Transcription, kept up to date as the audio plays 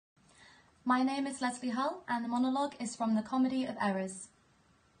My name is Lesley Hull, and the monologue is from The Comedy of Errors.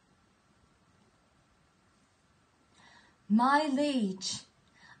 My liege,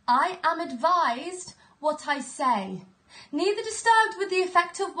 I am advised what I say, neither disturbed with the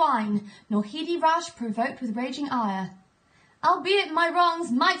effect of wine, nor heedy rash provoked with raging ire, albeit my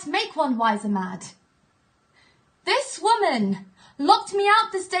wrongs might make one wiser mad. This woman locked me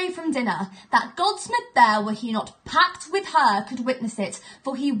out this day from dinner. That goldsmith there, were he not packed with her, could witness it,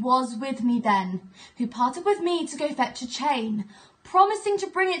 for he was with me then, who parted with me to go fetch a chain, promising to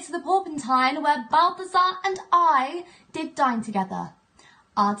bring it to the Porpentine, where Balthazar and I did dine together.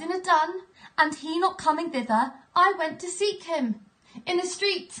 Our dinner done, and he not coming thither, I went to seek him. In the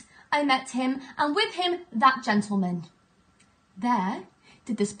street I met him, and with him that gentleman. There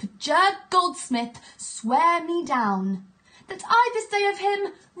did this perjured goldsmith swear me down, that I this day of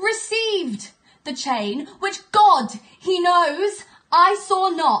him received the chain, which God, he knows, I saw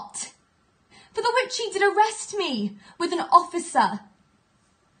not, for the which he did arrest me with an officer.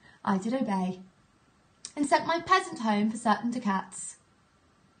 I did obey, and sent my peasant home for certain ducats.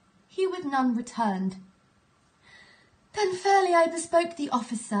 He with none returned. Then fairly I bespoke the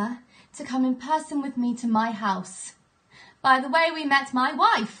officer to come in person with me to my house. By the way we met my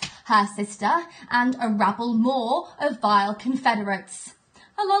wife, her sister, and a rabble more of vile confederates.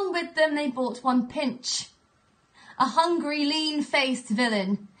 Along with them they brought one Pinch, a hungry, lean-faced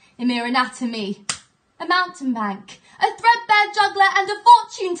villain, in mere anatomy, a mountebank, a threadbare juggler, and a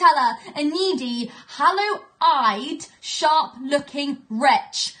fortune-teller, a needy, hollow-eyed, sharp-looking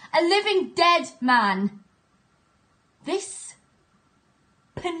wretch, a living dead man. This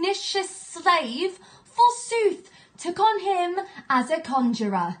pernicious slave, forsooth, took on him as a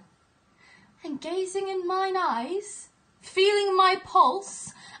conjurer, and gazing in mine eyes, feeling my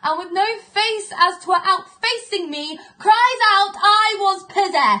pulse, and with no face as 'twere outfacing me, cries out I was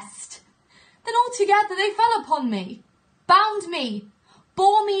possessed. Then altogether they fell upon me, bound me,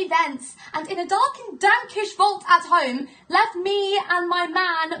 bore me thence, and in a dark and dankish vault at home left me and my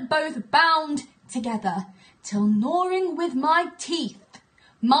man both bound together, till gnawing with my teeth,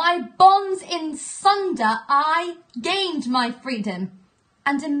 my bonds in sunder, I gained my freedom,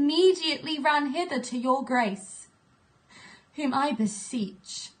 and immediately ran hither to your grace, whom I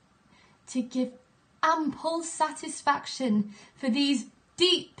beseech to give ample satisfaction for these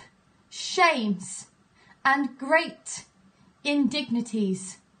deep shames and great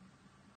indignities